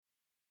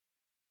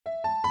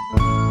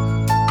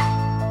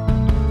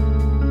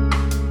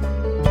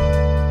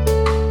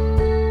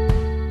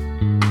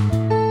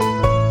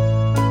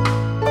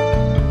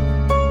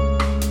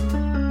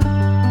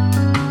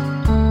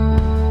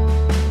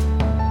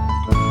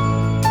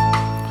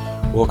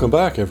Welcome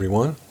back,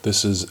 everyone.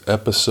 This is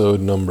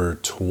episode number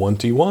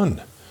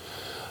 21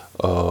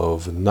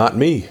 of Not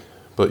Me,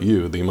 But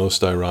You, the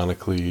most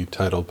ironically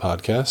titled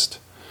podcast.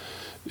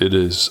 It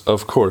is,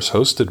 of course,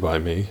 hosted by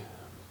me,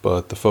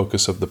 but the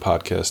focus of the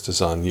podcast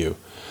is on you.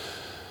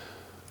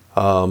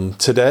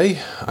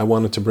 Today, I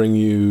wanted to bring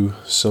you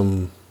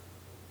some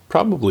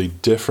probably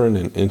different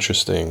and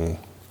interesting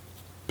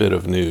bit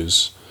of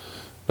news.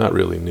 Not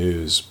really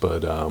news,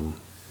 but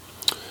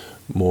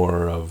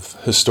more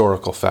of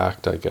historical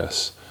fact, I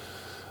guess.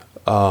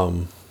 I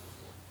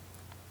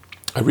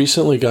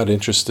recently got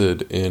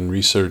interested in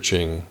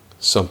researching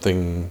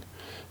something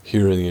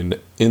here in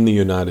the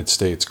United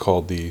States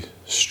called the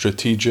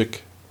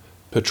Strategic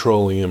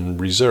Petroleum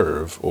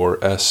Reserve, or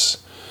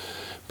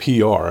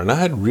SPR. And I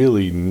had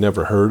really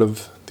never heard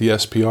of the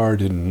SPR,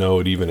 didn't know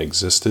it even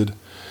existed,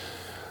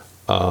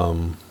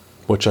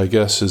 which I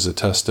guess is a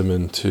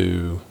testament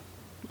to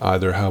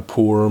either how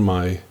poor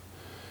my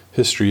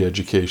history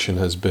education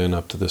has been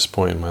up to this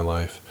point in my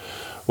life,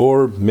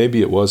 or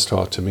maybe it was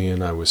taught to me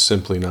and I was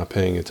simply not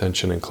paying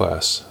attention in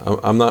class.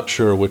 I'm not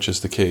sure which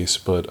is the case,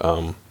 but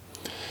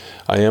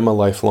I am a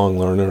lifelong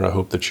learner. I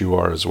hope that you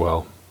are as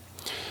well.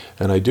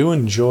 And I do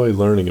enjoy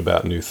learning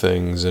about new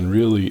things and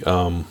really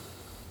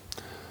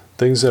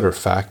things that are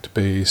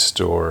fact-based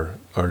or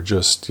are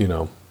just,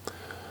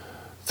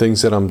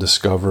 things that I'm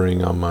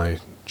discovering on my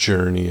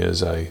journey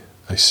as I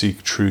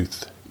seek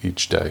truth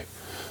each day.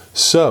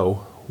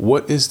 So,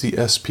 what is the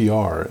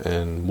SPR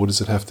and what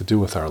does it have to do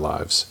with our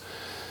lives?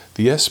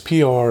 The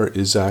SPR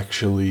is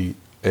actually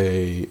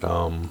a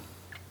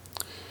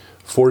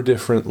 4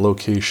 different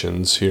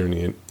locations here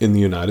in the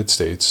United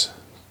States,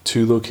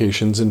 2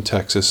 locations in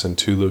Texas and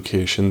 2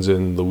 locations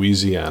in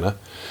Louisiana,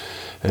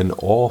 and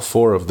all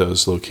 4 of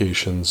those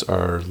locations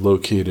are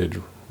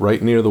located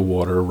right near the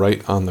water,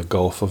 right on the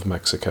Gulf of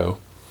Mexico,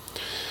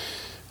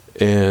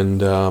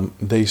 and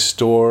they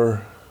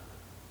store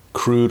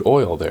crude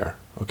oil there.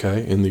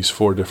 Okay, in these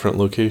 4 different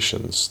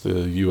locations,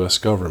 the U.S.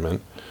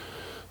 government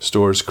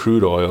stores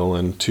crude oil,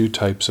 and 2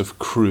 types of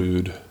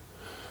crude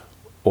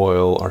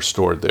oil are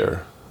stored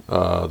there.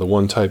 The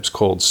one type's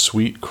called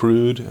sweet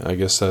crude. I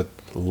guess that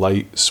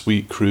light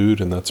sweet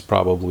crude, and that's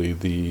probably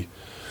the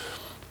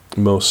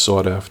most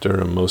sought after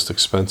and most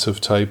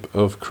expensive type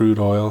of crude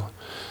oil.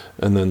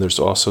 And then there's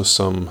also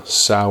some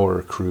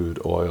sour crude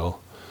oil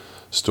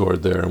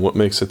stored there. And what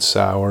makes it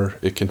sour?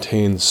 It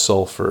contains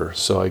sulfur.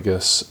 So I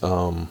guess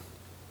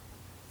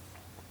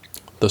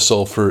the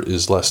sulfur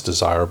is less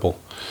desirable,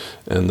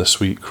 and the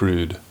sweet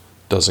crude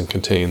doesn't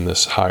contain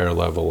this higher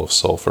level of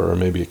sulfur, or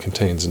maybe it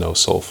contains no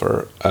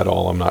sulfur at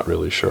all. I'm not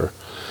really sure.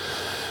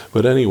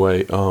 But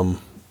anyway,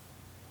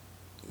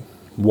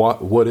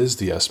 what is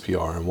the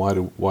SPR, and why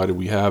do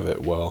we have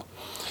it? Well,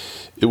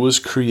 it was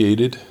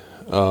created,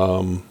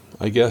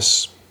 I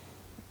guess,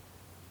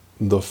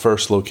 the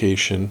first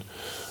location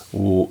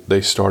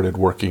they started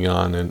working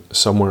on in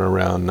somewhere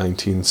around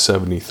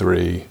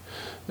 1973.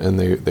 And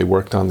they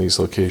worked on these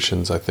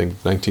locations, I think,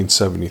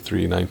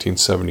 1973,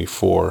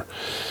 1974.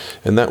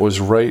 And that was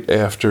right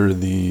after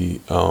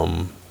the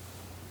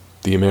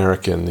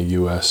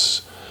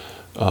U.S.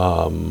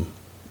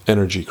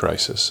 Energy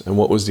crisis. And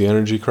what was the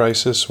energy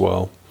crisis?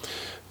 Well,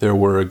 there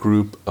were a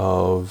group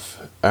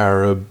of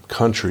Arab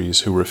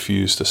countries who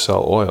refused to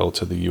sell oil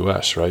to the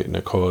U.S., right? And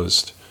it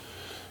caused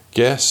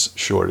gas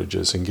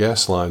shortages and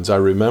gas lines. I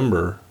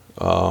remember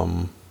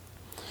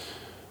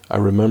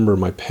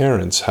my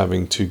parents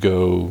having to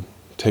go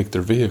take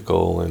their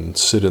vehicle and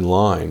sit in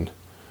line.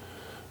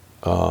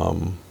 I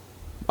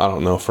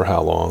don't know for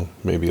how long,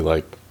 maybe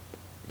like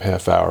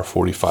half hour,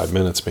 45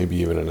 minutes, maybe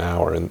even an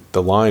hour. And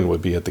the line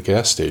would be at the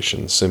gas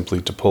station simply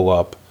to pull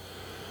up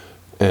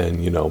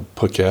and,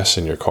 put gas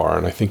in your car.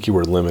 And I think you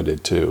were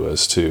limited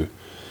as to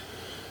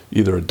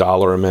either a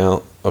dollar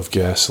amount of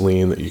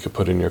gasoline that you could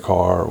put in your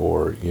car,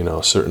 or,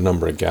 a certain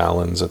number of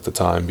gallons at the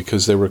time,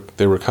 because they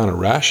were kind of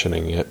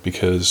rationing it,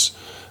 because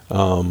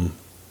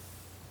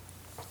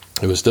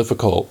it was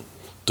difficult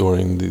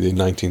during the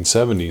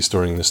 1970s,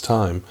 during this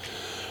time,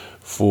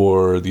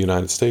 for the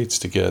United States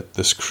to get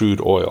this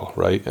crude oil,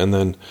 right? And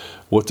then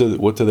what do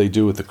they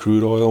do with the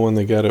crude oil when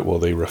they get it? Well,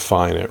 they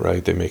refine it,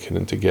 right? They make it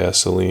into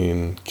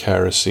gasoline,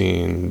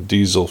 kerosene,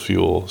 diesel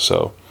fuel.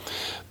 So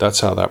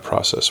that's how that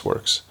process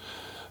works.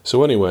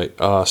 So anyway,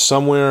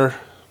 somewhere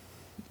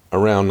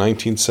around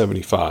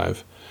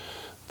 1975,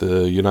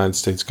 the United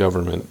States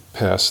government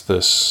passed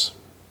this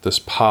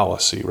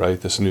policy,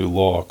 right? This new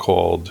law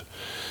called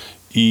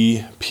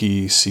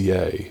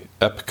EPCA,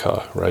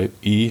 EPCA, right?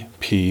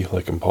 E-P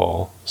like in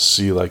Paul,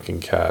 C like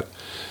in cat,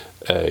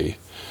 A.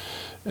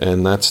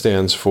 And that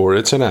stands for,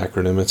 it's an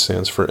acronym, it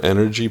stands for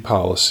Energy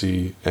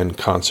Policy and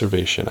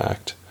Conservation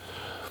Act.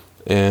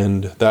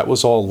 And that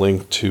was all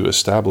linked to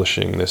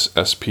establishing this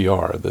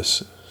SPR,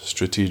 this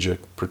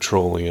Strategic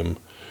Petroleum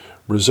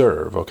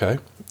Reserve, okay?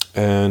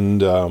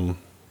 And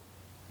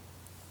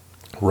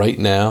right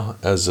now,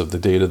 as of the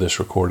date of this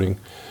recording,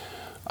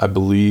 I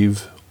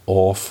believe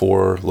all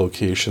 4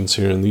 locations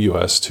here in the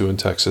U.S., 2 in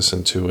Texas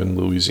and 2 in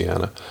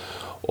Louisiana,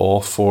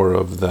 all 4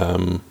 of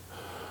them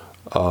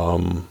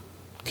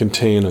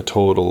contain a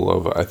total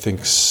of, I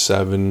think,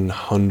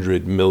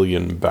 700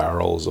 million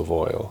barrels of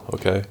oil,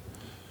 okay?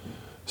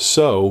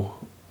 So,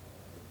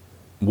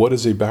 what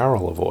is a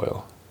barrel of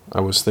oil?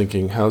 I was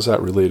thinking, how's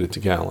that related to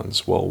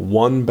gallons? Well,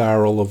 1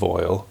 barrel of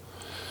oil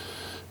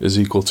is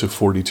equal to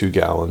 42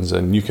 gallons,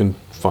 and you can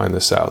find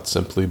this out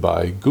simply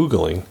by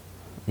Googling,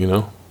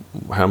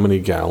 how many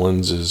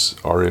gallons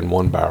are in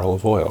 1 barrel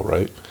of oil,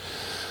 right?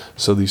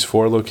 So these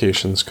 4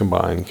 locations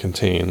combined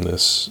contain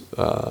this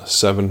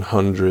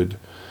 700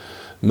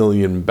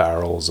 million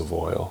barrels of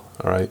oil,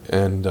 all right?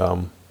 And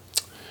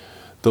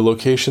the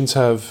locations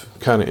have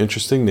kind of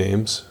interesting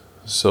names.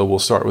 So we'll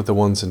start with the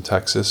ones in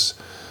Texas.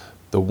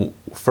 The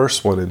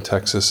first one in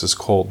Texas is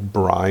called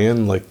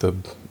Bryan, like the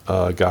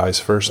guy's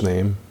first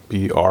name,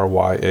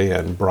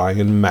 Bryan,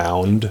 Bryan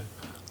Mound,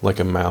 like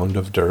a mound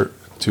of dirt,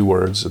 2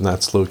 words, and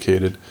that's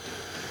located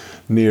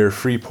near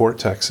Freeport,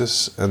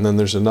 Texas. And then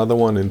there's another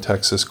one in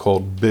Texas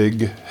called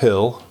Big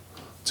Hill,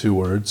 2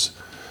 words,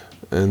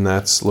 and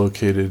that's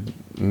located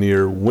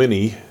near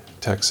Winnie,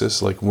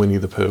 Texas, like Winnie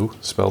the Pooh,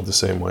 spelled the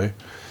same way.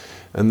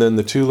 And then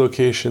the 2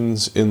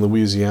 locations in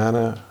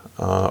Louisiana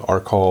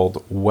are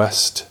called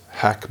West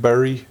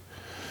Hackberry,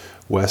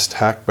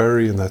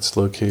 and that's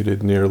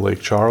located near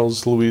Lake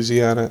Charles,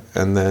 Louisiana.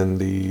 And then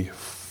the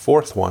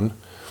 4th one,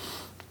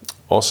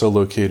 also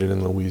located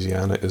in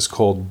Louisiana, is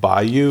called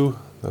Bayou.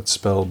 That's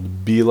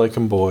spelled B like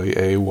in boy,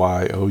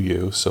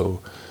 A-Y-O-U, so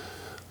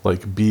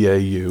like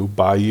B-A-U,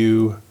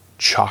 Bayou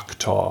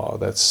Choctaw.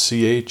 That's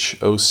C-H-O-C-T-A-W,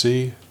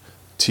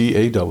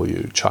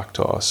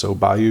 Choctaw. So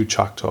Bayou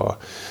Choctaw,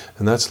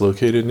 and that's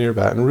located near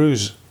Baton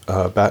Rouge,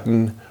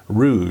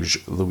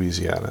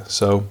 Louisiana.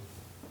 So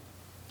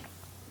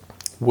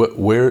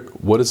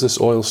what is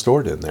this oil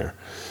stored in there?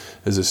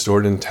 Is it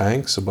stored in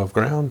tanks above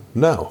ground?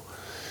 No.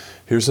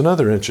 Here's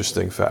another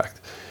interesting fact.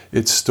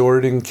 It's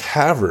stored in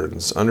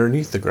caverns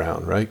underneath the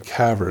ground, right?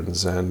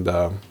 Caverns. And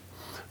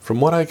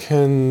from what I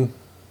can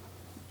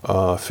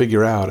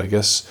figure out, I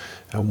guess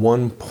at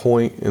one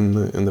point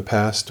in the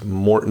past,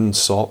 Morton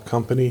Salt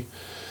Company,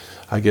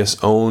 I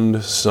guess,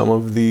 owned some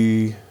of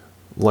the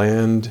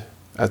land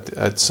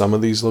at some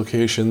of these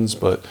locations.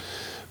 But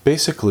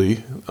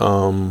basically,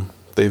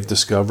 they've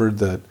discovered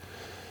that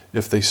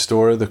if they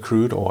store the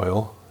crude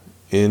oil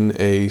in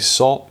a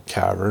salt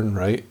cavern,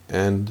 right,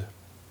 and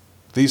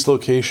these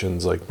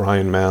locations like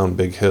Bryan Mound,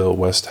 Big Hill,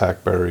 West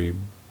Hackberry,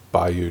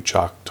 Bayou,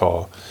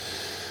 Choctaw,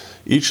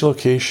 each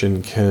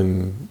location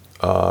can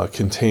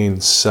contain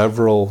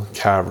several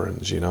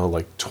caverns,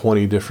 like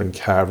 20 different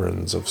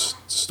caverns of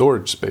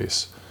storage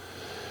space.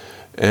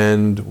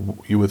 And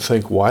you would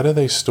think, why do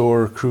they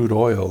store crude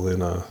oil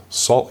in a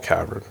salt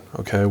cavern?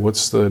 Okay,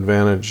 what's the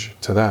advantage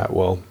to that?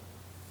 Well,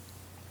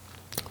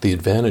 the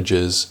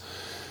advantages,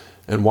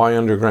 and why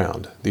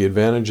underground? The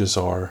advantages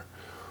are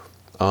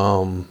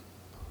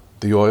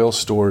the oil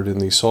stored in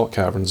these salt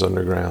caverns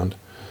underground.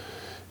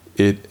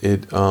 The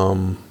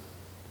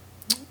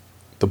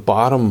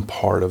bottom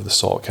part of the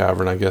salt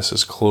cavern, I guess,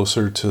 is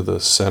closer to the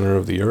center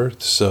of the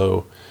earth,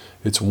 so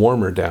it's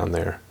warmer down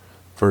there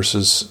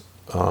versus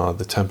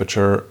the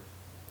temperature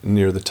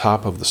near the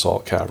top of the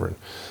salt cavern.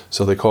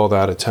 So they call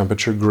that a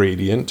temperature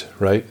gradient,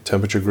 right?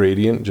 Temperature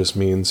gradient just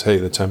means, hey,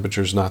 the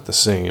temperature's not the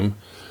same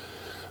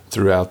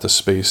throughout the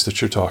space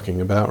that you're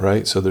talking about,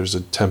 right? So there's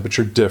a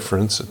temperature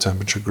difference, a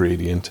temperature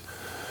gradient.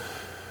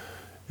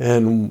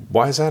 And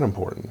why is that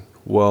important?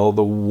 Well,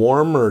 the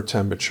warmer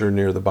temperature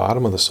near the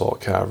bottom of the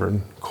salt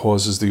cavern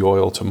causes the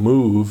oil to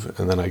move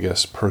and then, I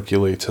guess,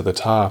 percolate to the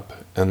top,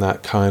 and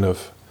that kind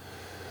of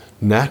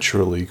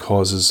naturally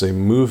causes a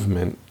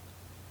movement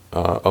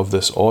of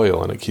this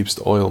oil, and it keeps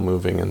the oil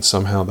moving, and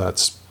somehow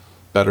that's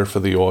better for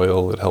the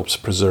oil. It helps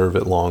preserve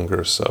it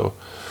longer. So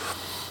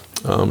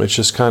it's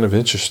just kind of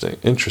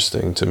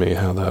interesting to me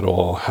how that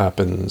all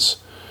happens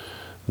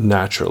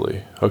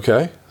naturally.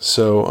 Okay,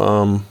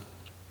 so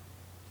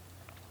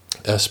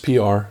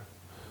SPR,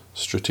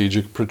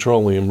 Strategic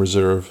Petroleum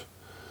Reserve,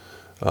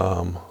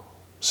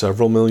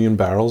 several million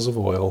barrels of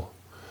oil,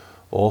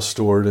 all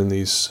stored in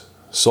these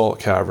salt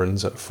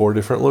caverns at 4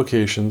 different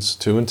locations,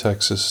 2 in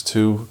Texas,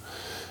 2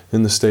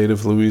 in the state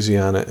of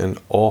Louisiana, and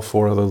all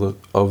 4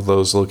 of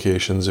those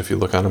locations, if you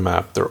look on a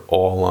map, they're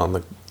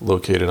all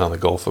located on the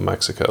Gulf of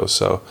Mexico.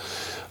 So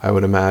I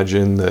would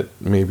imagine that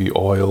maybe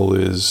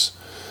oil's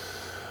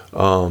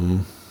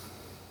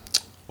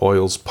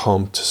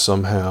pumped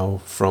somehow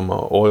from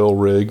an oil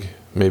rig,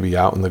 maybe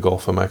out in the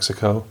Gulf of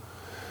Mexico,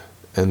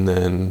 and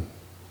then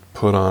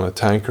put on a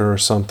tanker or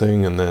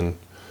something, and then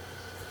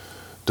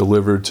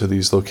delivered to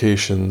these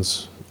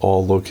locations,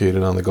 all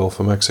located on the Gulf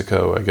of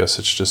Mexico. I guess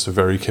it's just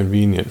very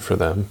convenient for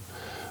them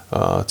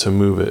to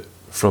move it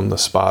from the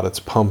spot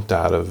it's pumped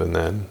out of and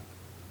then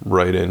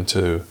right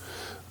into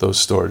those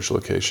storage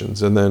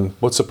locations. And then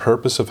what's the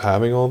purpose of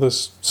having all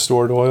this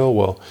stored oil?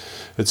 Well,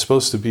 it's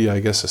supposed to be, I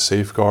guess, a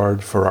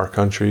safeguard for our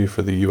country,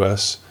 for the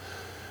U.S.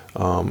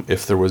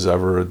 If there was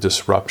ever a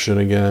disruption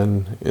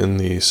again in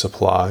the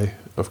supply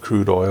of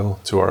crude oil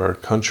to our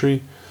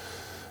country,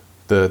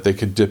 that they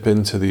could dip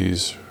into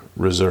these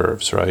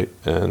reserves, right,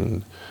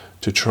 and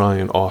to try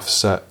and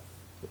offset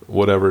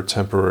whatever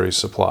temporary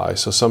supply.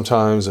 So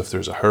sometimes if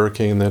there's a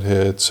hurricane that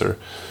hits, or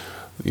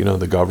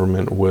the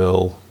government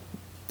will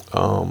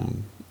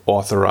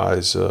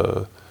authorize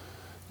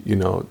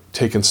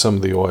taking some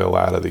of the oil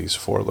out of these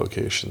 4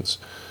 locations.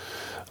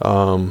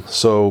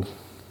 So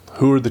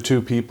who are the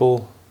 2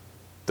 people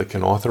that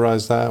can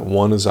authorize that?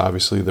 One is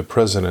obviously the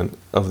President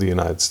of the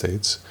United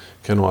States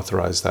can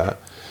authorize that.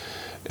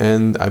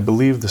 And I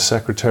believe the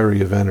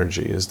Secretary of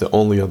Energy is the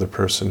only other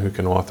person who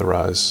can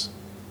authorize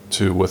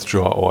to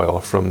withdraw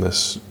oil from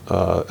this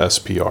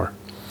SPR.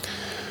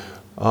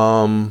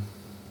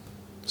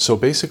 So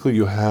basically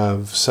you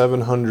have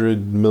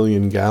 700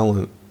 million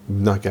barrels,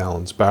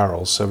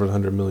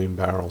 700 million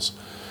barrels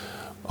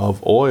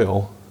of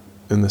oil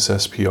in this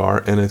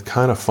SPR, and it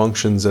kind of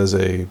functions as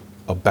a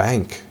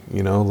bank,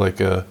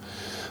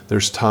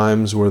 there's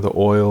times where the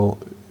oil,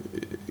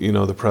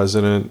 the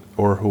president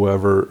or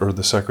whoever, or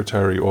the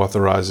secretary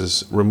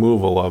authorizes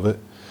removal of it,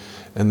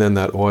 and then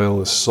that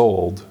oil is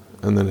sold,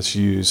 and then it's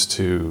used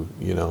to,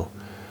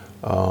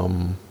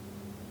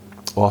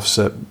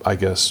 offset, I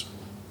guess,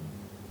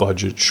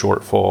 budget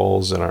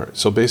shortfalls.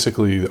 So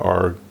basically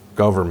our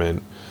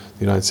government,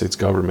 the United States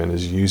government,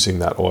 is using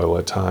that oil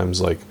at times,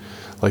 like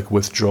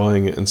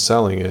withdrawing it and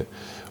selling it,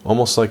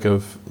 almost like a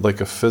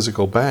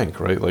physical bank,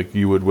 right? Like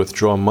you would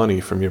withdraw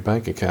money from your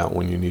bank account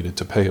when you needed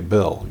to pay a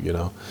bill,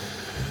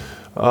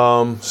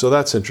 So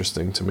that's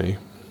interesting to me.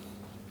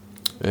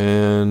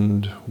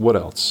 And what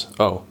else?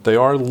 Oh, they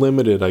are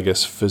limited, I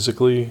guess,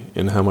 physically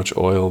in how much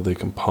oil they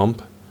can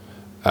pump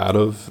out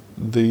of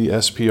the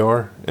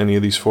SPR, any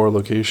of these 4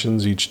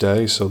 locations each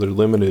day. So they're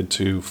limited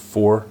to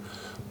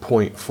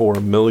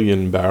 4.4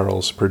 million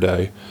barrels per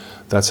day.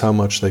 That's how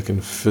much they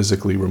can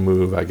physically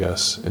remove, I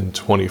guess, in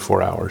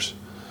 24 hours.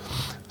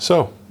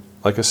 So,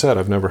 like I said,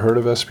 I've never heard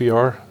of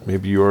SPR.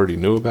 Maybe you already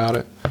knew about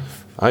it.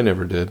 I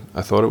never did.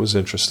 I thought it was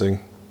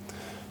interesting.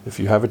 If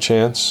you have a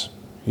chance,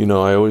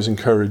 I always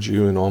encourage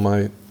you in all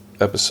my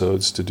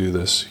episodes to do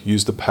this.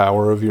 Use the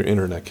power of your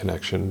internet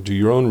connection. Do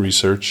your own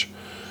research.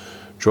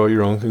 Draw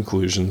your own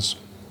conclusions.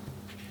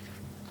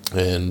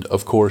 And,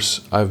 of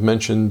course, I've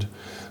mentioned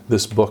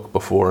this book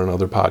before in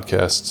other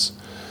podcasts.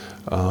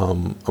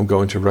 I'm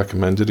going to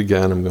recommend it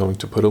again. I'm going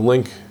to put a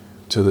link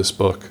to this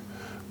book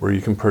where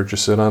you can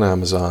purchase it on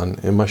Amazon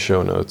in my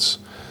show notes.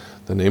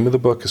 The name of the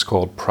book is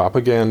called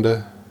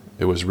Propaganda.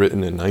 It was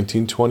written in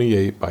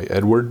 1928 by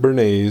Edward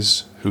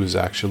Bernays, who is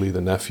actually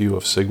the nephew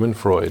of Sigmund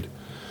Freud.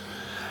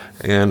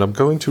 And I'm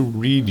going to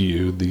read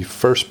you the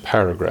first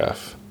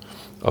paragraph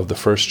of the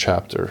first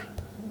chapter.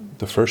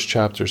 The first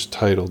chapter is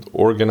titled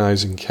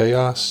Organizing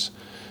Chaos,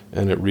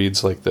 and it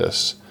reads like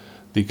this.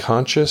 The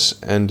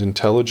conscious and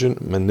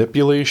intelligent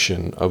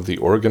manipulation of the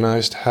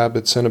organized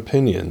habits and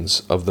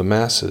opinions of the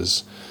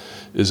masses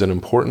is an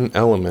important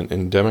element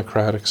in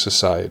democratic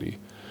society.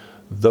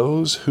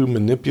 Those who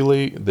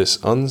manipulate this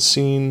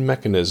unseen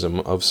mechanism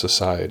of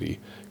society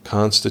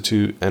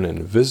constitute an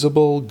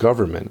invisible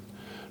government,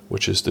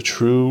 which is the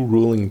true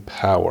ruling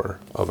power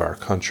of our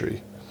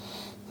country.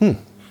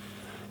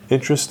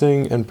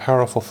 Interesting and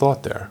powerful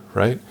thought there,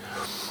 right?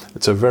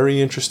 It's a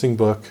very interesting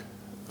book.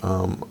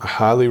 I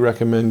highly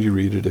recommend you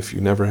read it if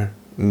you never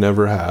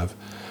have.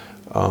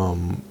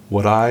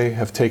 What I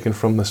have taken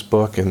from this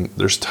book, and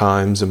there's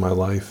times in my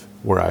life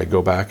where I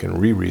go back and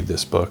reread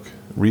this book,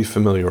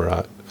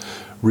 refamiliarize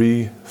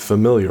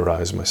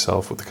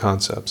myself with the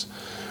concepts.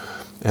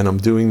 And I'm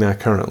doing that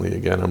currently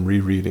again. I'm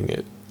rereading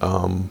it.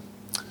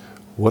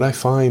 What I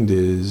find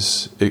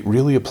is it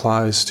really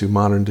applies to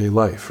modern day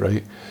life,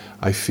 right?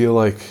 I feel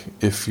like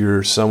if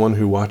you're someone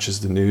who watches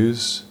the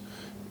news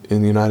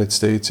in the United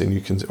States, and you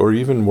can, or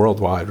even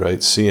worldwide, right?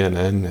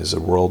 CNN is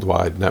a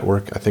worldwide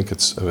network. I think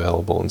it's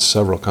available in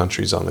several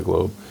countries on the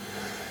globe.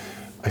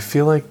 I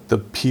feel like the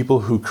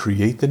people who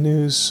create the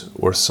news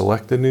or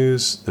select the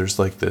news, there's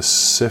like this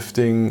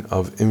sifting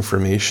of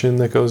information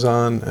that goes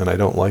on, and I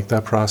don't like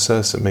that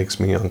process. It makes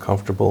me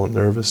uncomfortable and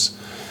nervous.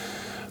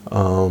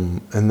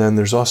 And then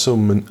there's also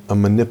a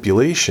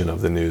manipulation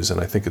of the news,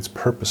 and I think it's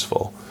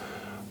purposeful.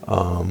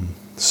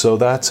 So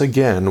that's,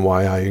 again,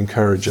 why I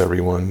encourage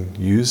everyone,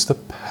 use the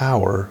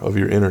power of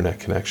your internet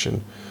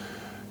connection.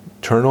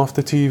 Turn off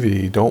the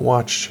TV, don't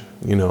watch,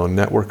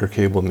 network or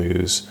cable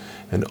news,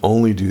 and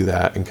only do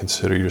that and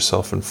consider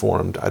yourself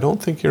informed. I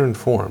don't think you're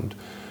informed,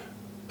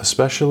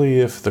 especially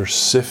if they're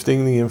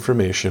sifting the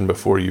information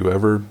before you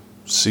ever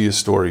see a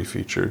story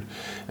featured.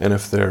 And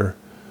if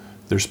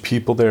there's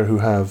people there who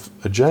have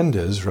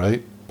agendas,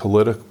 right?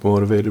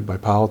 Motivated by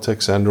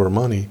politics and or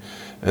money,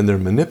 and they're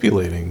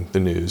manipulating the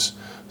news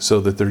so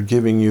that they're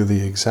giving you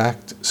the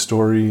exact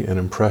story and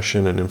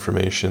impression and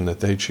information that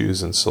they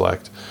choose and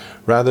select,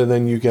 rather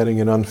than you getting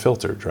it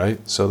unfiltered, right?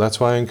 So that's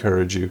why I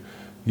encourage you,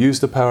 use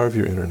the power of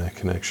your internet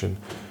connection.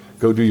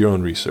 Go do your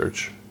own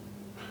research.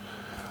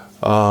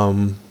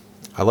 I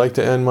like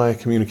to end my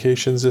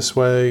communications this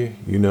way.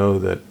 You know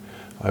that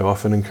I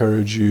often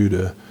encourage you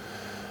to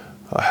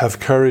have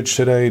courage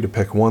today to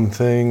pick one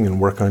thing and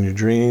work on your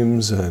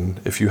dreams.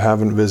 And if you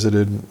haven't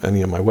visited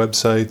any of my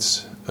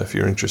websites, if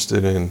you're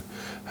interested in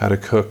how to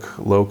cook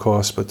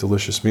low-cost but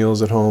delicious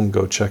meals at home,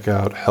 go check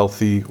out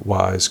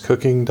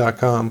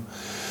healthywisecooking.com.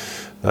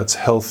 That's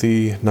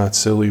healthy, not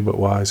silly, but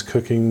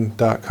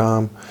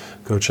wisecooking.com.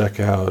 Go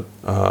check out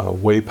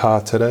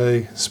WayPa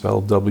Today,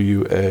 spelled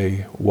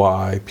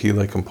W-A-Y,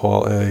 like in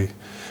Paul A,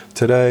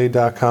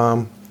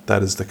 today.com.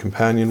 That is the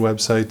companion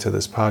website to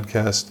this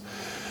podcast.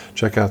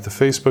 Check out the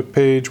Facebook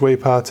page,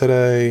 WayPa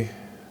Today,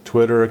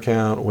 Twitter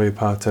account,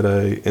 WayPa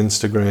Today,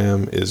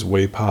 Instagram is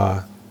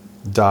WayPa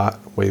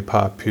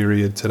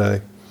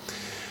today.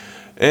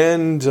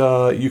 And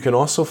you can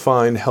also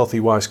find Healthy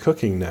Wise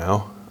Cooking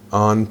now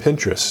on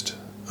Pinterest.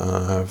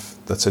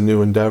 That's a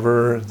new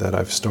endeavor that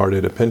I've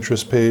started a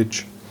Pinterest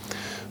page.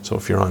 So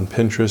if you're on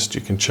Pinterest,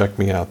 you can check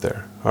me out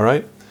there. All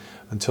right?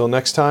 Until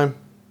next time,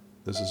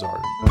 this is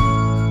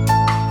Arden.